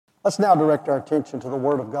Let's now direct our attention to the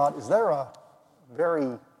Word of God. Is there a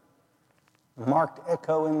very marked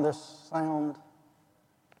echo in this sound?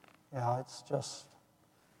 Yeah, it's just,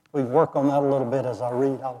 we work on that a little bit as I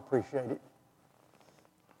read. I'll appreciate it.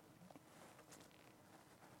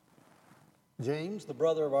 James, the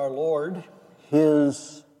brother of our Lord,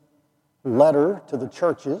 his letter to the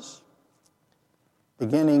churches,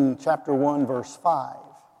 beginning chapter 1, verse 5.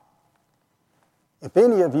 If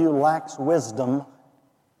any of you lacks wisdom,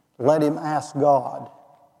 let him ask God,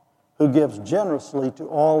 who gives generously to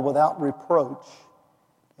all without reproach,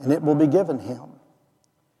 and it will be given him.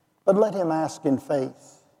 But let him ask in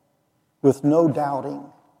faith, with no doubting.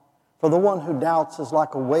 For the one who doubts is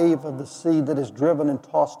like a wave of the sea that is driven and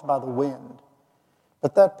tossed by the wind.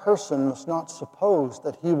 But that person must not suppose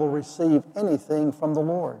that he will receive anything from the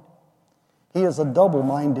Lord. He is a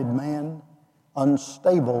double-minded man,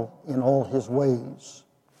 unstable in all his ways.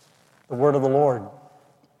 The word of the Lord.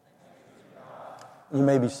 You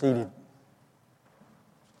may be seated.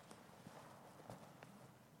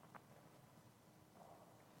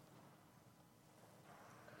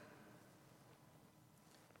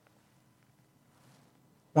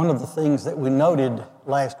 One of the things that we noted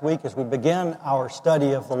last week as we began our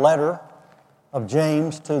study of the letter of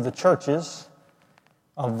James to the churches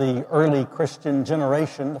of the early Christian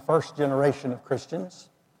generation, the first generation of Christians,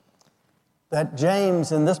 that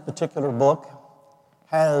James in this particular book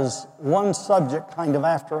has one subject kind of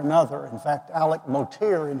after another. In fact, Alec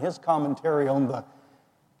Motyer, in his commentary on the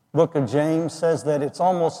book of James, says that it's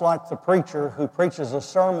almost like the preacher who preaches a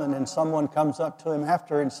sermon and someone comes up to him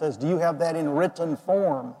after and says, "Do you have that in written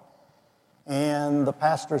form?" And the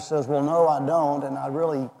pastor says, "Well, no, I don't, and I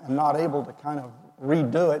really am not able to kind of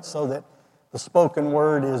redo it so that the spoken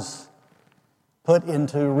word is put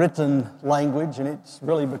into written language, and it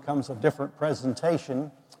really becomes a different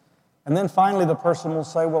presentation." And then finally the person will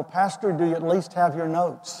say, "Well, Pastor, do you at least have your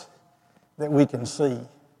notes that we can see?"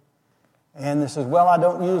 And they says, "Well, I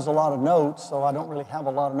don't use a lot of notes, so I don't really have a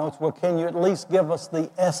lot of notes." "Well, can you at least give us the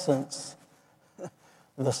essence,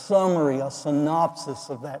 the summary, a synopsis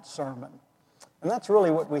of that sermon?" And that's really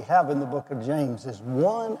what we have in the book of James, is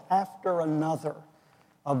one after another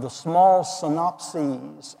of the small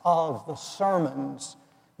synopses of the sermons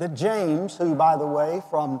that James, who, by the way,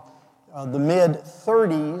 from the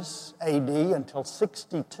mid-30s A.D. until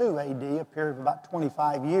 62 A.D., a period of about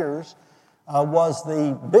 25 years, was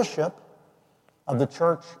the bishop of the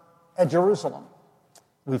church at Jerusalem.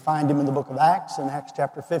 We find him in the book of Acts, in Acts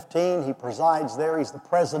chapter 15. He presides there. He's the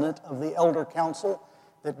president of the elder council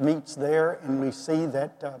that meets there, and we see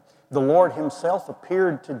that the Lord himself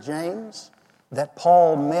appeared to James, that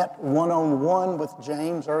Paul met one-on-one with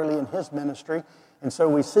James early in his ministry. And so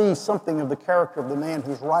we see something of the character of the man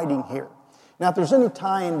who's writing here. Now, if there's any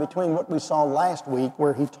tie-in between what we saw last week,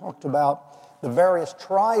 where he talked about the various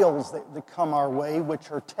trials that come our way,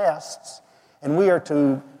 which are tests, and we are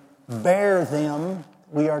to bear them,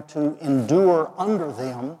 we are to endure under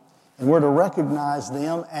them, and we're to recognize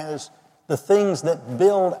them as the things that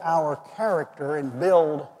build our character and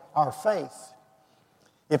build our faith.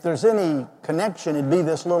 If there's any connection, it'd be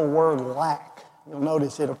this little word lack. You'll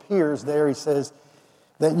notice it appears there. He says,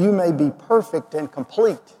 that you may be perfect and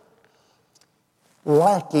complete,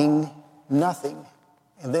 lacking nothing.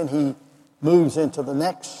 And then he moves into the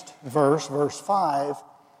next verse, verse 5,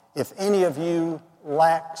 if any of you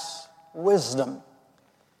lacks wisdom.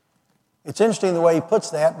 It's interesting the way he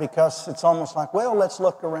puts that, because it's almost like, well, let's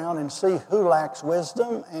look around and see who lacks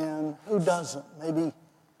wisdom and who doesn't. Maybe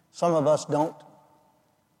some of us don't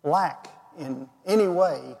lack in any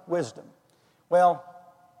way wisdom. Well,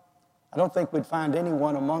 I don't think we'd find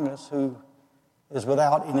anyone among us who is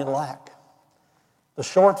without any lack. The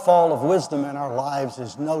shortfall of wisdom in our lives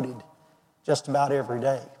is noted just about every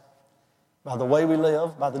day. By the way we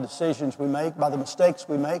live, by the decisions we make, by the mistakes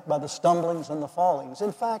we make, by the stumblings and the fallings.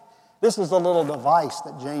 In fact, this is a little device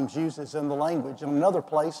that James uses in the language. In another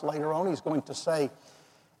place later on, he's going to say,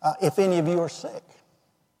 if any of you are sick,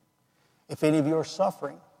 if any of you are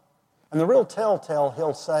suffering. And the real telltale,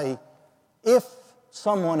 he'll say, if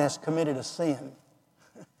someone has committed a sin,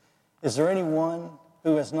 is there anyone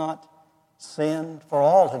who has not sinned? For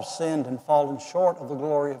all have sinned and fallen short of the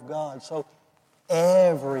glory of God. So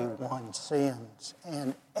everyone sins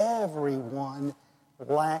and everyone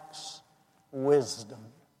lacks wisdom.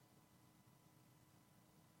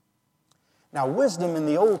 Now, wisdom in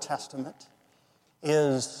the Old Testament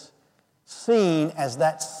is seen as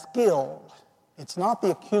that skill. It's not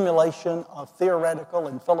the accumulation of theoretical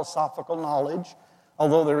and philosophical knowledge,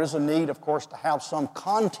 although there is a need, of course, to have some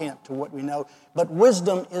content to what we know. But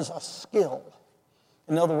wisdom is a skill.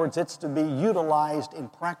 In other words, it's to be utilized in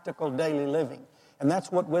practical daily living. And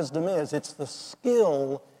that's what wisdom is. It's the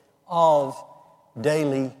skill of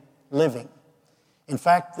daily living. In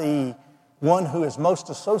fact, the one who is most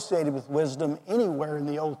associated with wisdom anywhere in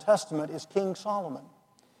the Old Testament is King Solomon.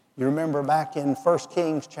 You remember back in 1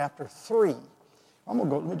 Kings chapter 3.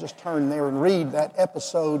 Let me just turn there and read that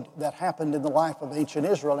episode that happened in the life of ancient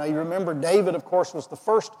Israel. Now you remember David, of course, was the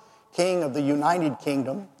first king of the United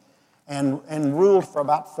Kingdom and ruled for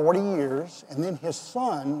about 40 years. And then his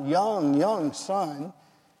son, young son,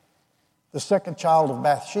 the second child of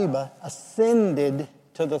Bathsheba, ascended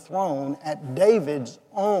to the throne at David's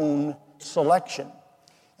own selection.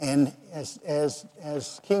 And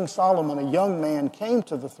as King Solomon, a young man, came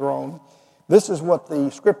to the throne, this is what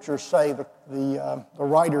the scriptures say. The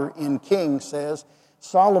writer in Kings says,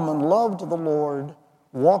 Solomon loved the Lord,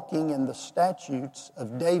 walking in the statutes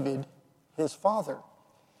of David, his father.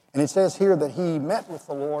 And it says here that he met with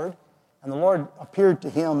the Lord, and the Lord appeared to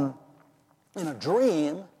him in a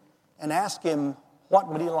dream and asked him, what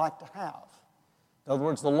would he like to have? In other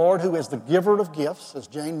words, the Lord, who is the giver of gifts, as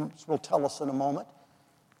James will tell us in a moment,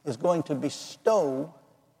 is going to bestow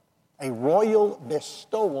a royal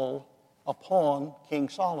bestowal upon King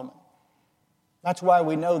Solomon. That's why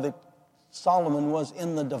we know that Solomon was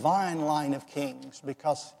in the divine line of kings,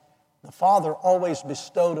 because the Father always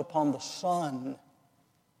bestowed upon the Son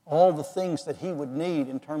all the things that he would need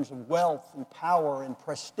in terms of wealth and power and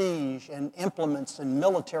prestige and implements and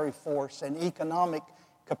military force and economic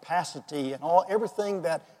capacity and everything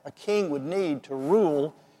that a king would need to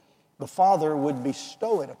rule. The Father would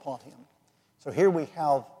bestow it upon him. So here we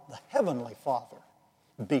have the Heavenly Father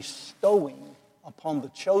bestowing upon the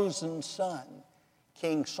chosen son,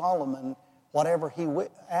 King Solomon, whatever he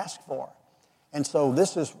asked for. And so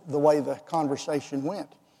this is the way the conversation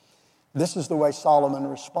went. This is the way Solomon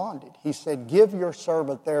responded. He said, give your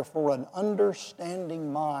servant therefore an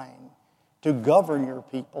understanding mind to govern your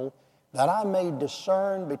people, that I may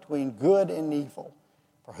discern between good and evil.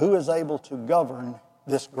 For who is able to govern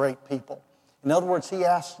this great people? In other words, he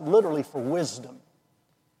asked literally for wisdom.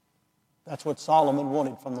 That's what Solomon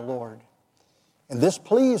wanted from the Lord. And this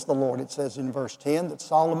pleased the Lord, it says in verse 10, that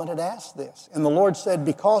Solomon had asked this. And the Lord said,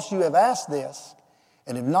 because you have asked this,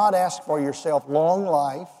 and have not asked for yourself long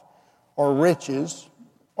life, or riches,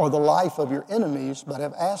 or the life of your enemies, but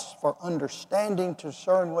have asked for understanding to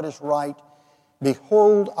discern what is right,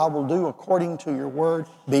 behold, I will do according to your word.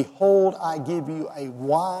 Behold, I give you a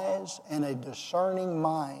wise and a discerning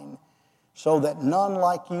mind, so that none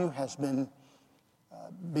like you has been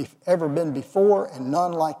ever been before, and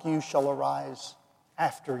none like you shall arise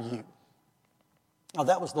after you. Now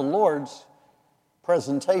that was the Lord's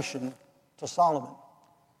presentation to Solomon.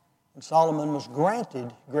 And Solomon was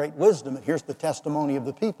granted great wisdom. And here's the testimony of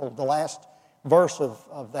the people, the last verse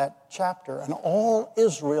of that chapter. And all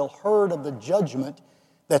Israel heard of the judgment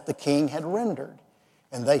that the king had rendered.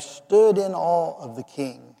 And they stood in awe of the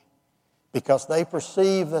king, because they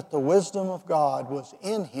perceived that the wisdom of God was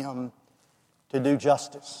in him to do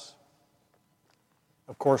justice.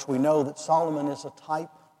 Of course, we know that Solomon is a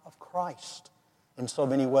type of Christ in so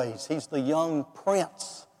many ways. He's the young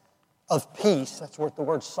prince of peace. That's what the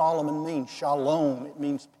word Solomon means, shalom. It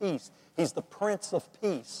means peace. He's the Prince of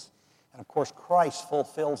Peace. And of course, Christ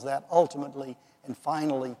fulfills that ultimately and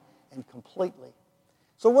finally and completely.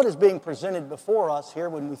 So what is being presented before us here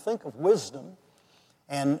when we think of wisdom?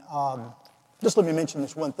 And just let me mention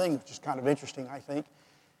this one thing, which is kind of interesting, I think.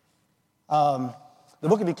 The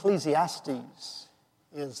book of Ecclesiastes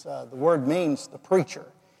is, the word means the preacher.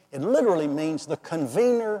 It literally means the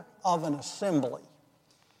convener of an assembly.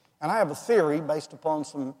 And I have a theory based upon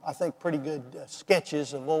some, I think, pretty good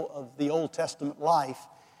sketches of the Old Testament life,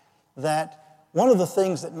 that one of the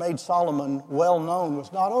things that made Solomon well known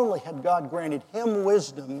was not only had God granted him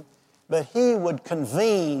wisdom, but he would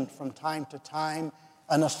convene from time to time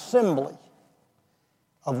an assembly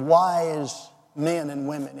of wise men and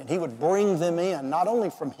women. And he would bring them in, not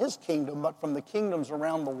only from his kingdom, but from the kingdoms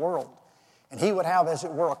around the world. And he would have, as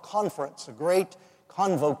it were, a conference, a great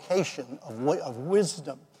convocation of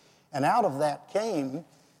wisdom. And out of that came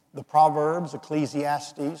the Proverbs,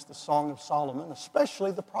 Ecclesiastes, the Song of Solomon,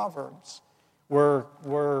 especially the Proverbs, were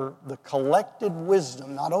the collected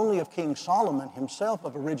wisdom, not only of King Solomon himself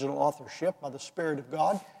of original authorship by the Spirit of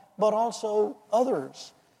God, but also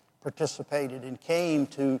others participated and came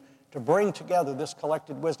to bring together this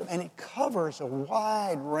collected wisdom. And it covers a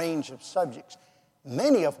wide range of subjects,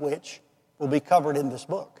 many of which will be covered in this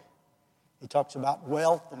book. He talks about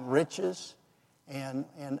wealth and riches, and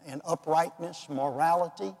uprightness,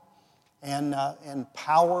 morality, and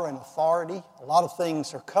power and authority. A lot of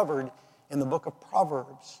things are covered in the book of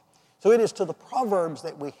Proverbs. So it is to the Proverbs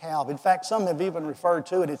that we have. In fact, some have even referred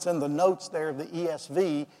to it, it's in the notes there of the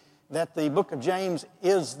ESV, that the book of James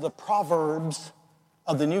is the Proverbs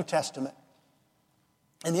of the New Testament.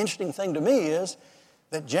 And the interesting thing to me is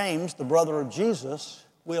that James, the brother of Jesus,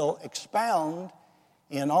 will expound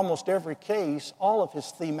in almost every case. All of his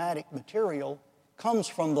thematic material comes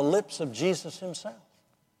from the lips of Jesus himself.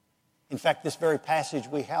 In fact, this very passage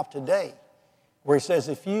we have today, where he says,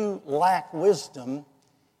 if you lack wisdom,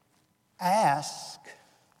 ask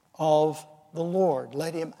of the Lord.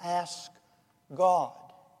 Let him ask God.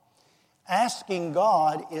 Asking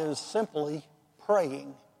God is simply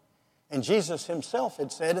praying. And Jesus himself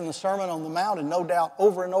had said in the Sermon on the Mount, and no doubt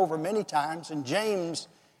over and over many times, and James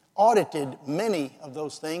audited many of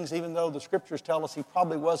those things, even though the Scriptures tell us he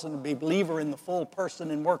probably wasn't a believer in the full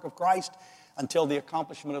person and work of Christ until the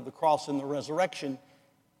accomplishment of the cross and the resurrection.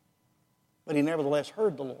 But he nevertheless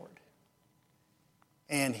heard the Lord.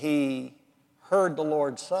 And he heard the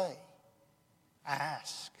Lord say,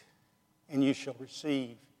 ask, and you shall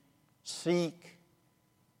receive. Seek,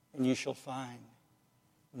 and you shall find.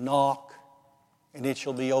 Knock, and it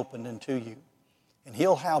shall be opened unto you. And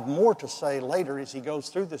he'll have more to say later as he goes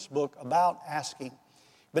through this book about asking.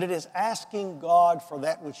 But it is asking God for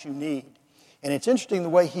that which you need. And it's interesting the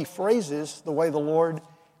way he phrases, the way the Lord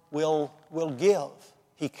will give.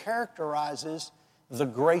 He characterizes the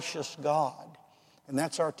gracious God. And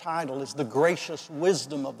that's our title, is the gracious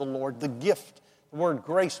wisdom of the Lord, the gift. The word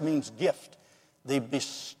grace means gift. The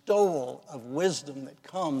bestowal of wisdom that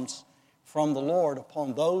comes from the Lord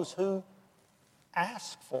upon those who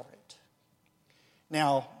ask for it.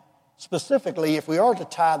 Now, specifically, if we are to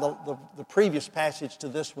tie the previous passage to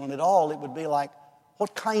this one at all, it would be like,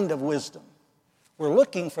 what kind of wisdom? We're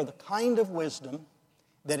looking for the kind of wisdom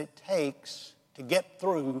that it takes to get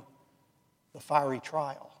through the fiery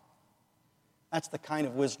trial. That's the kind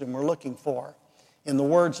of wisdom we're looking for. In the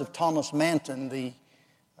words of Thomas Manton, the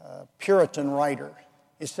Puritan writer,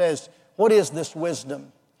 it says, what is this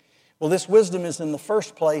wisdom? Well, this wisdom is in the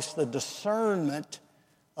first place the discernment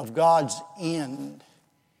of God's end.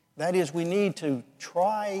 That is, we need to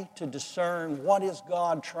try to discern what is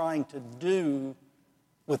God trying to do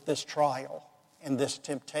with this trial and this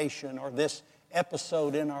temptation or this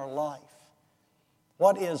episode in our life.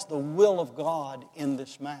 What is the will of God in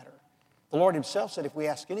this matter? The Lord himself said if we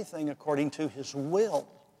ask anything according to his will,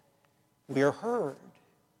 we are heard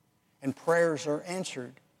and prayers are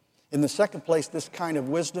answered. In the second place, this kind of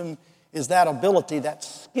wisdom is that ability, that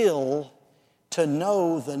skill to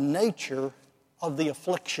know the nature of the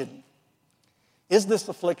affliction. Is this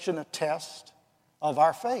affliction a test of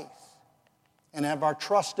our faith and of our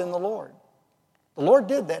trust in the Lord? The Lord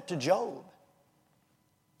did that to Job.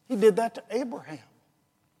 He did that to Abraham.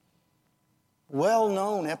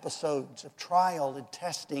 Well-known episodes of trial and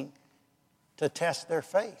testing to test their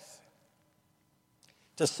faith,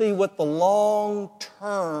 to see what the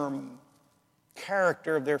long-term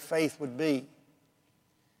character of their faith would be.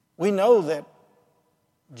 We know that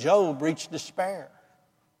Job reached despair.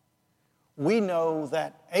 We know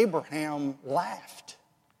that Abraham laughed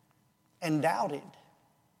and doubted.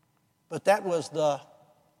 But that was the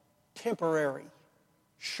temporary,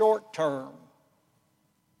 short-term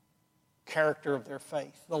character of their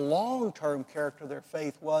faith. The long-term character of their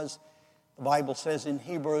faith was, the Bible says in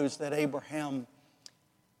Hebrews, that Abraham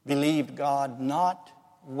believed God, not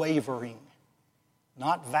wavering,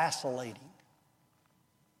 not vacillating.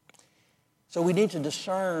 So we need to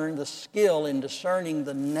discern the skill in discerning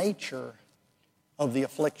the nature of the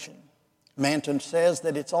affliction. Manton says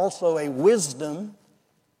that it's also a wisdom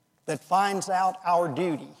that finds out our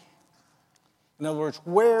duty. In other words,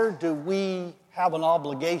 where do we have an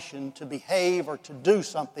obligation to behave or to do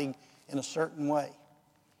something in a certain way?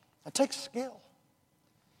 It takes skill.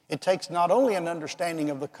 It takes not only an understanding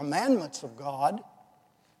of the commandments of God,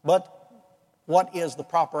 but what is the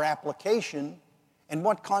proper application and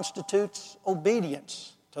what constitutes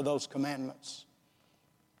obedience to those commandments.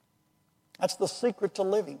 That's the secret to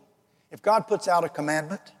living. If God puts out a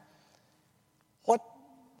commandment,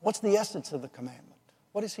 what's the essence of the commandment?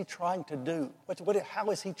 What is he trying to do? How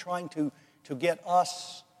is he trying to get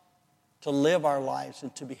us to live our lives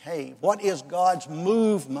and to behave? What is God's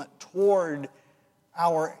movement toward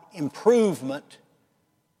our improvement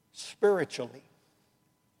spiritually?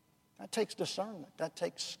 That takes discernment. That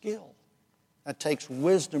takes skill. That takes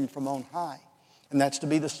wisdom from on high. And that's to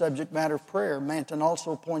be the subject matter of prayer. Manton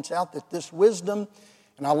also points out that this wisdom,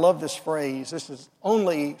 and I love this phrase, this is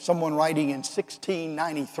only someone writing in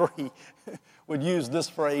 1693 would use this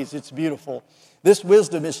phrase. It's beautiful. This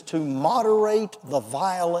wisdom is to moderate the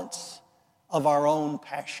violence of our own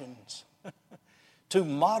passions. to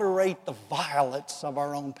moderate the violence of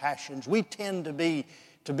our own passions. We tend to be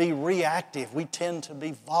reactive. We tend to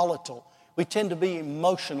be volatile. We tend to be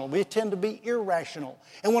emotional. We tend to be irrational.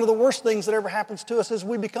 And one of the worst things that ever happens to us is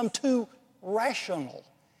we become too rational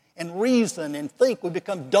and reason and think. We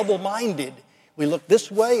become double-minded. We look this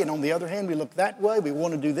way, and on the other hand, we look that way. We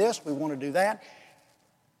want to do this, we want to do that.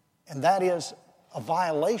 And that is a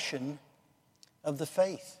violation of the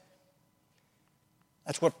faith.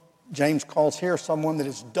 That's what James calls here someone that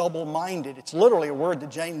is double-minded. It's literally a word that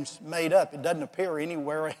James made up. It doesn't appear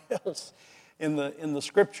anywhere else in the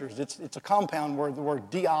Scriptures. It's a compound word, the word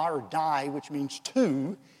dia or die, which means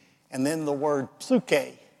two, and then the word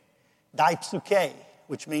psyche, dipsuche,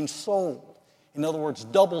 which means soul. In other words,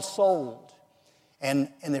 double-souled. And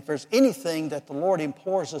if there's anything that the Lord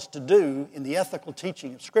implores us to do in the ethical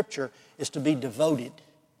teaching of Scripture is to be devoted,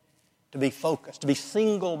 to be focused, to be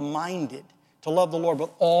single-minded, to love the Lord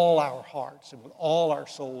with all our hearts and with all our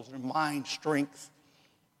souls and mind, strength.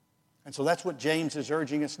 And so that's what James is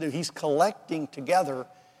urging us to do. He's collecting together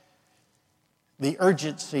the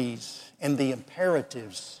urgencies and the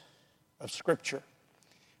imperatives of Scripture.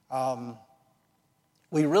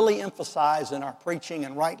 We really emphasize in our preaching,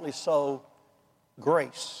 and rightly so,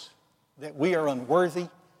 grace. That we are unworthy,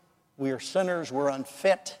 we are sinners, we're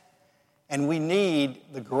unfit, and we need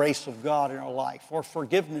the grace of God in our life for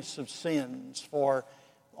forgiveness of sins, for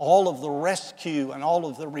all of the rescue and all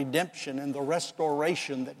of the redemption and the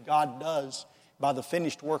restoration that God does by the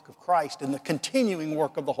finished work of Christ and the continuing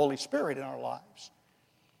work of the Holy Spirit in our lives.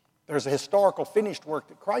 There's a historical finished work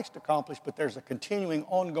that Christ accomplished, but there's a continuing,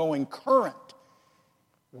 ongoing, current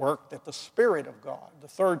work that the Spirit of God, the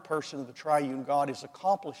third person of the triune God, is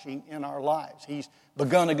accomplishing in our lives. He's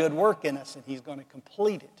begun a good work in us, and He's going to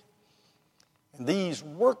complete it. And these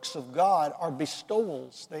works of God are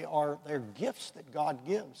bestowals. They're gifts that God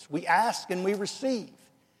gives. We ask and we receive.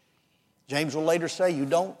 James will later say, you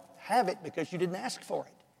don't have it because you didn't ask for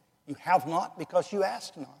it. You have not because you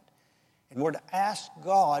asked not. And we're to ask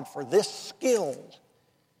God for this skill,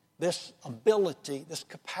 this ability, this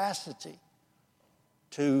capacity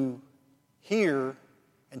to hear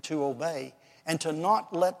and to obey, and to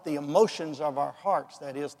not let the emotions of our hearts,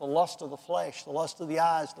 that is, the lust of the flesh, the lust of the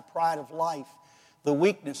eyes, the pride of life, the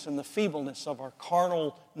weakness and the feebleness of our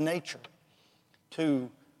carnal nature,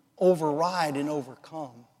 to override and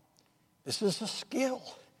overcome. This is a skill.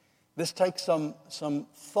 This takes some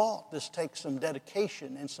thought. This takes some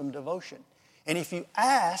dedication and some devotion. And if you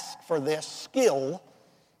ask for this skill,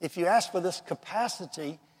 if you ask for this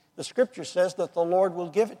capacity, the Scripture says that the Lord will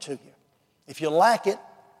give it to you. If you lack it,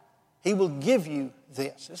 He will give you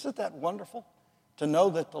this. Isn't that wonderful? To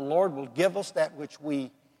know that the Lord will give us that which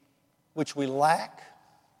we lack.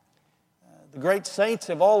 The great saints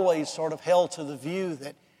have always sort of held to the view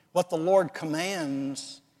that what the Lord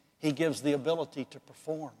commands, He gives the ability to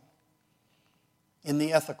perform in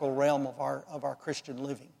the ethical realm of our Christian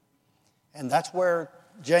living. And that's where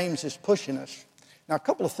James is pushing us. Now, a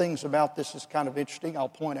couple of things about this is kind of interesting. I'll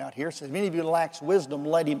point out here. It says, if any of you lacks wisdom,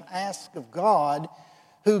 let him ask of God,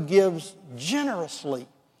 who gives generously.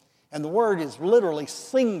 And the word is literally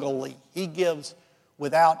singly. He gives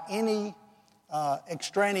without any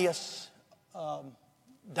extraneous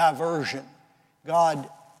diversion. God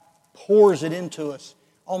pours it into us.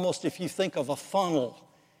 Almost if you think of a funnel,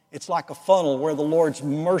 it's like a funnel where the Lord's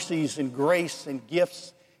mercies and grace and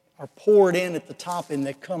gifts are poured in at the top, and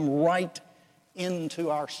they come right into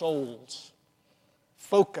our souls,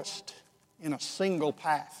 focused in a single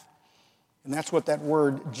path. And that's what that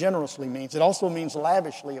word generously means. It also means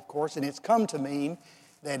lavishly, of course, and it's come to mean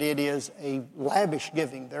that it is a lavish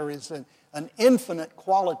giving. There is an infinite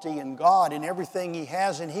quality in God in everything He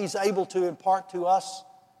has, and He's able to impart to us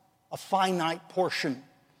a finite portion.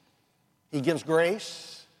 He gives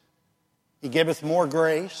grace. He giveth more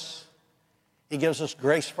grace. He gives us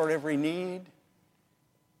grace for every need.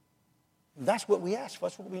 That's what we ask.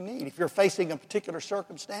 That's what we need. If you're facing a particular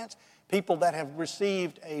circumstance, people that have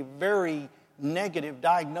received a very negative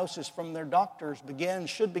diagnosis from their doctors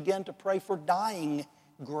should begin to pray for dying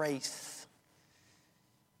grace.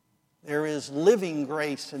 There is living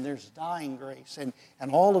grace and there's dying grace.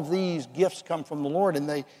 And all of these gifts come from the Lord,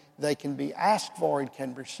 and they can be asked for and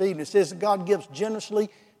can be received. And it says that God gives generously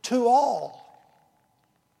to all.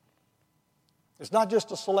 It's not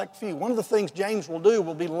just a select few. One of the things James will do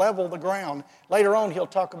will be level the ground. Later on, he'll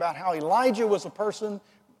talk about how Elijah was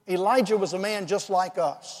a man just like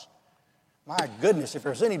us. My goodness, if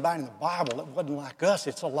there's anybody in the Bible that wasn't like us,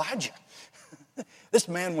 it's Elijah. This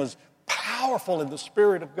man was powerful in the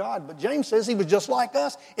Spirit of God. But James says he was just like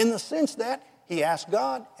us in the sense that he asked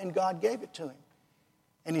God and God gave it to him.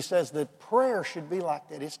 And he says that prayer should be like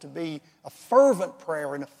that. It's to be a fervent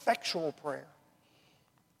prayer, an effectual prayer.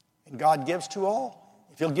 And God gives to all.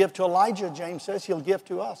 If he'll give to Elijah, James says, he'll give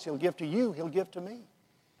to us. He'll give to you. He'll give to me.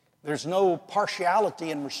 There's no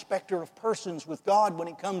partiality and respecter of persons with God when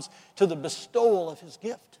it comes to the bestowal of his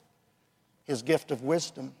gift of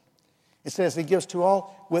wisdom. It says he gives to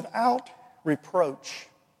all without reproach.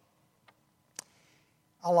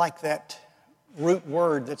 I like that root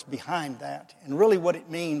word that's behind that. And really what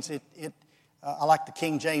it means, I like the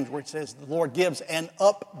King James where it says, the Lord gives and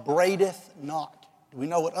upbraideth not. Do we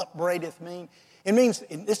know what upbraideth means? It means,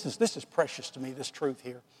 and this is precious to me, this truth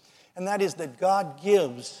here. And that is that God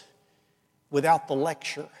gives without the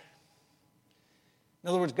lecture. In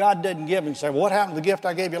other words, God doesn't give and say, well, what happened to the gift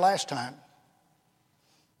I gave you last time?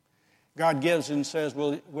 God gives and says,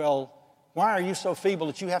 well, why are you so feeble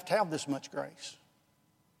that you have to have this much grace?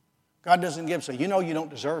 God doesn't give and say, you know you don't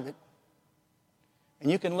deserve it.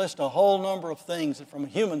 And you can list a whole number of things that from a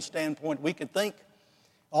human standpoint we could think,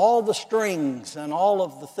 all the strings and all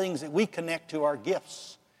of the things that we connect to our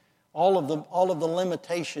gifts, all of the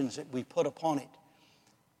limitations that we put upon it.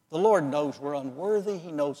 The Lord knows we're unworthy.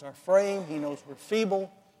 He knows our frame. He knows we're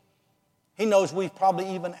feeble. He knows we've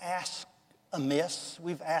probably even asked amiss.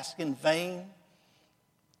 We've asked in vain.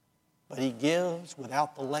 But he gives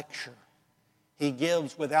without the lecture. He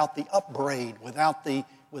gives without the upbraid, without the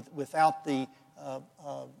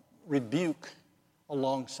rebuke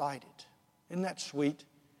alongside it. Isn't that sweet?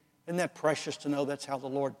 Isn't that precious to know that's how the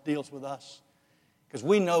Lord deals with us? Because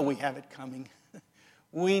we know we have it coming.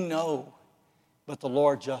 We know. But the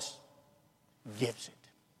Lord just gives it.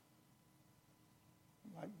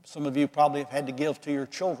 Some of you probably have had to give to your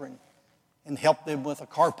children and help them with a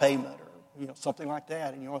car payment or something like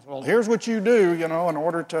that. And you always, well, here's what you do, in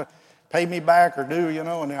order to pay me back or do,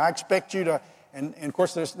 and I expect you to. And of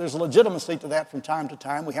course, there's legitimacy to that from time to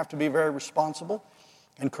time. We have to be very responsible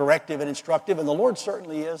and corrective and instructive. And the Lord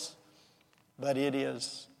certainly is. But it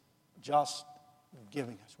is just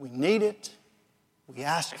giving us. We need it. We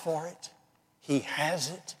ask for it. He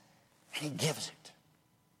has it, and he gives it.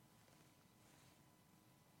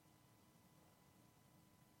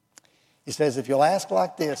 He says, if you'll ask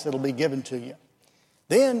like this, it'll be given to you.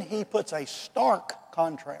 Then he puts a stark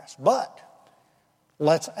contrast. But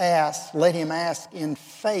let him ask in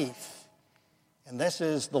faith. And this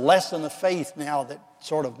is the lesson of faith now that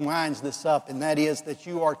sort of winds this up, and that is that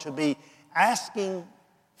you are to be asking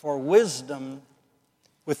for wisdom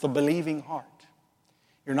with a believing heart.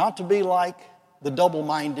 You're not to be like the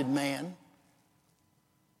double-minded man.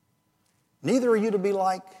 Neither are you to be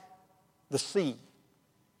like the sea.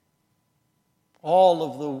 All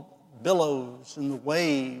of the billows and the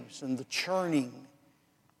waves and the churning,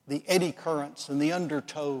 the eddy currents and the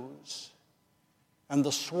undertows and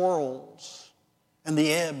the swirls and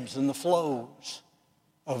the ebbs and the flows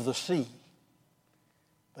of the sea.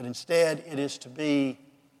 But instead, it is to be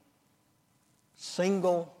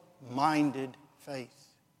single-minded faith.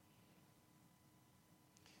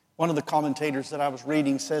 One of the commentators that I was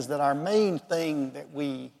reading says that our main thing that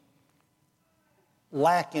we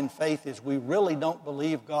lack in faith is we really don't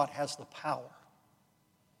believe God has the power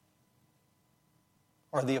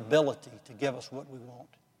or the ability to give us what we want.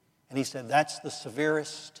 And he said that's the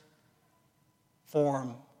severest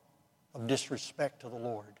form of disrespect to the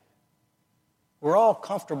Lord. We're all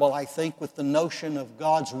comfortable, I think, with the notion of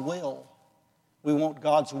God's will. We want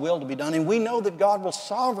God's will to be done, and we know that God will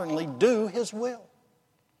sovereignly do his will.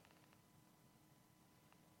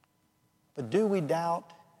 But do we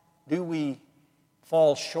doubt? Do we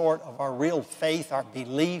fall short of our real faith, our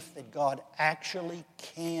belief that God actually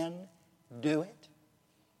can do it?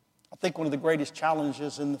 I think one of the greatest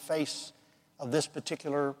challenges in the face of this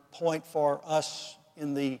particular point for us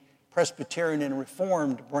in the Presbyterian and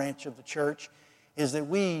Reformed branch of the church is that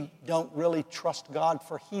we don't really trust God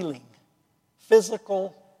for healing,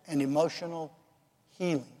 physical and emotional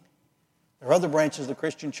healing. There are other branches of the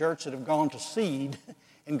Christian church that have gone to seed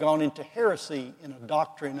and gone into heresy in a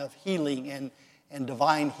doctrine of healing and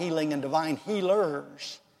divine healing and divine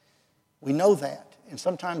healers. We know that. And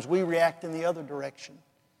sometimes we react in the other direction.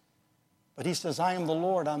 But he says, I am the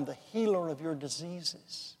Lord. I'm the healer of your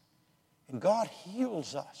diseases. And God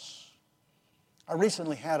heals us. I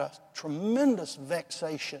recently had a tremendous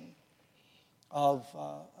vexation of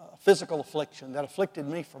physical affliction that afflicted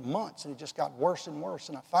me for months. And it just got worse and worse.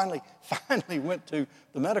 And I finally went to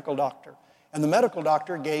the medical doctor. And the medical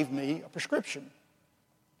doctor gave me a prescription.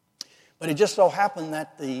 But it just so happened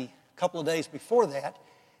that the couple of days before that,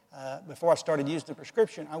 before I started using the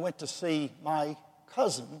prescription, I went to see my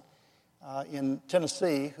cousin in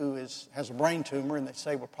Tennessee who has a brain tumor, and they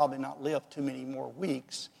say will probably not live too many more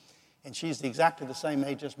weeks. And she's exactly the same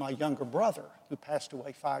age as my younger brother, who passed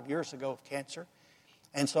away 5 years ago of cancer.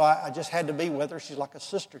 And so I just had to be with her. She's like a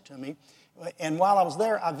sister to me. And while I was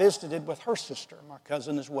there, I visited with her sister, my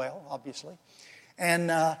cousin as well, obviously.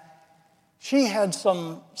 And she had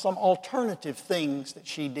some alternative things that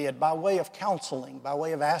she did by way of counseling, by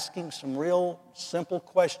way of asking some real simple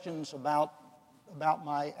questions about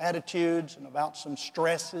my attitudes and about some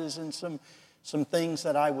stresses and some things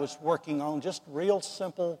that I was working on. Just real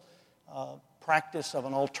simple practice of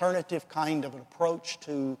an alternative kind of an approach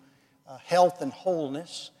to health and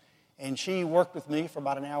wholeness. And she worked with me for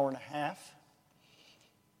about an hour and a half.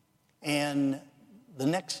 And the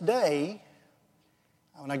next day,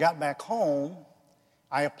 when I got back home,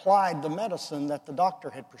 I applied the medicine that the doctor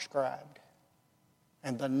had prescribed.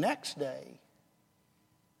 And the next day,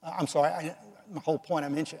 my whole point I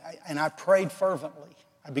mentioned, and I prayed fervently.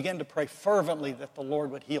 I began to pray fervently that the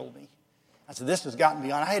Lord would heal me. I said, this has gotten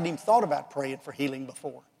beyond. I hadn't even thought about praying for healing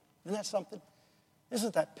before. Isn't that something?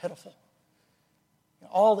 Isn't that pitiful?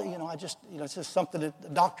 It's just something that the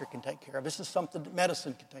doctor can take care of. This is something that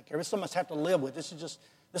medicine can take care of. It's something I have to live with.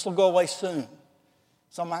 This will go away soon.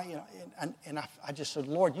 I just said,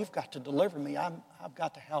 Lord, you've got to deliver me. I've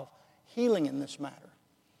got to have healing in this matter.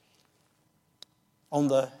 On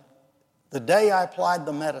the day I applied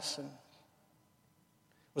the medicine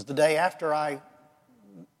was the day after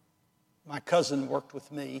my cousin worked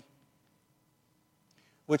with me,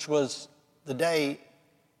 which was the day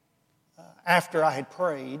after I had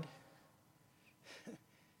prayed.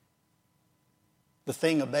 The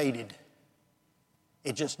thing abated.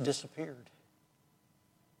 It just disappeared.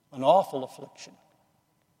 An awful affliction.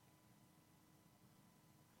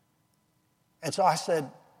 And so I said,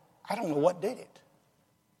 I don't know what did it.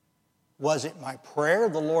 Was it my prayer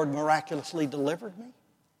the Lord miraculously delivered me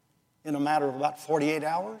in a matter of about 48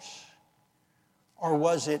 hours? Or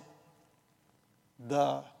was it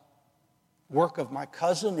the work of my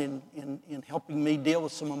cousin in helping me deal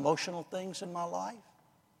with some emotional things in my life?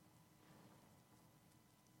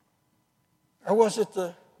 Or was it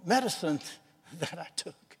the medicine that I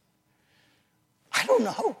took? I don't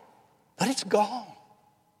know, but it's gone.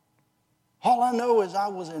 All I know is I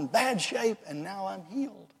was in bad shape and now I'm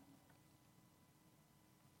healed.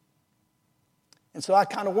 And so I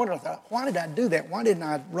kind of wondered, why did I do that? Why didn't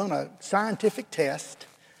I run a scientific test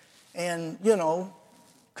and,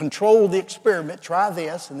 control the experiment, try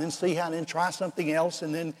this, and then see how, and then try something else,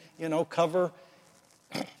 and then, cover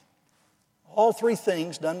all three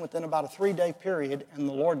things done within about a 3-day period, and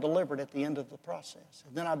the Lord delivered at the end of the process.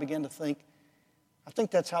 And then I began to think, I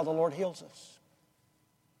think that's how the Lord heals us.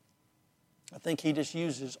 I think He just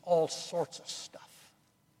uses all sorts of stuff.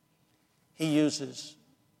 He uses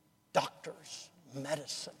doctors,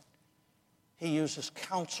 medicine. He uses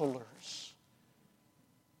counselors.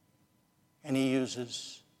 And He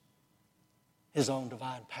uses His own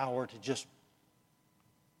divine power to just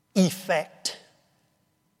effect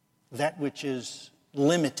that which is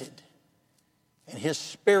limited. And His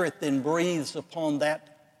Spirit then breathes upon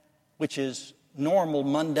that which is normal,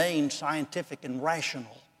 mundane, scientific, and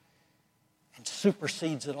rational, and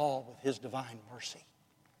supersedes it all with His divine mercy.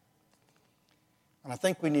 And I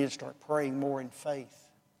think we need to start praying more in faith,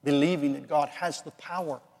 believing that God has the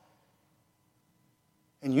power,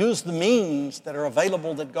 and use the means that are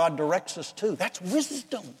available that God directs us to. That's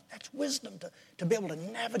wisdom. That's wisdom to be able to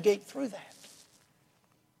navigate through that.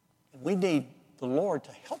 And we need the Lord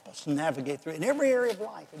to help us navigate through it in every area of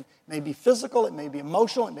life. It may be physical, it may be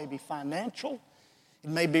emotional, it may be financial, it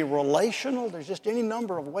may be relational. There's just any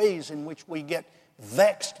number of ways in which we get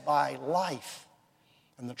vexed by life,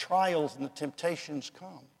 and the trials and the temptations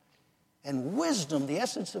come. And wisdom, the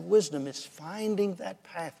essence of wisdom, is finding that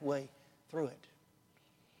pathway through it.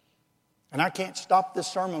 And I can't stop this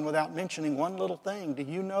sermon without mentioning one little thing. Do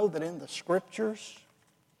you know that in the Scriptures,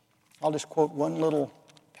 I'll just quote one little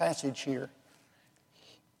passage here.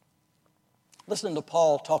 Listen to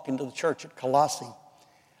Paul talking to the church at Colossae.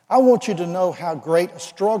 I want you to know how great a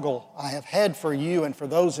struggle I have had for you and for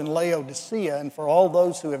those in Laodicea and for all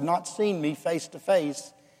those who have not seen me face to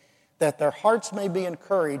face, that their hearts may be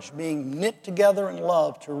encouraged, being knit together in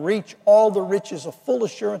love, to reach all the riches of full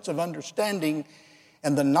assurance of understanding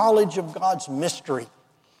and the knowledge of God's mystery.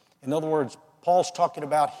 In other words, Paul's talking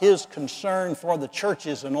about his concern for the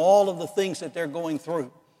churches and all of the things that they're going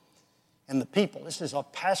through and the people. This is a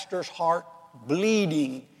pastor's heart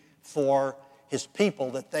bleeding for his people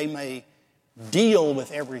that they may deal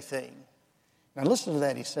with everything. Now listen to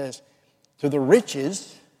that. He says, to the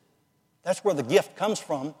riches, that's where the gift comes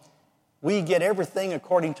from. We get everything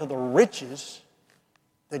according to the riches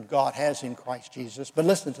that God has in Christ Jesus. But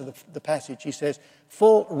listen to the passage. He says,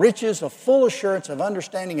 full riches of full assurance of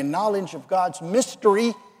understanding and knowledge of God's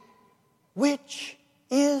mystery, which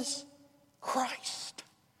is Christ.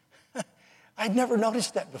 I'd never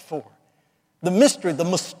noticed that before. The mystery, the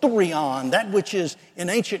mysterion, that which is in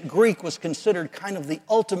ancient Greek was considered kind of the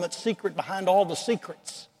ultimate secret behind all the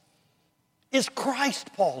secrets, is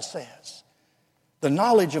Christ, Paul says. The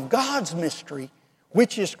knowledge of God's mystery,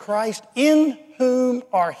 which is Christ, in whom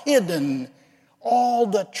are hidden all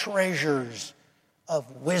the treasures of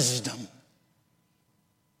wisdom.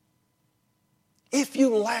 If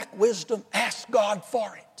you lack wisdom, ask God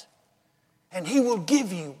for it, and He will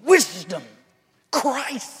give you wisdom,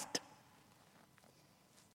 Christ.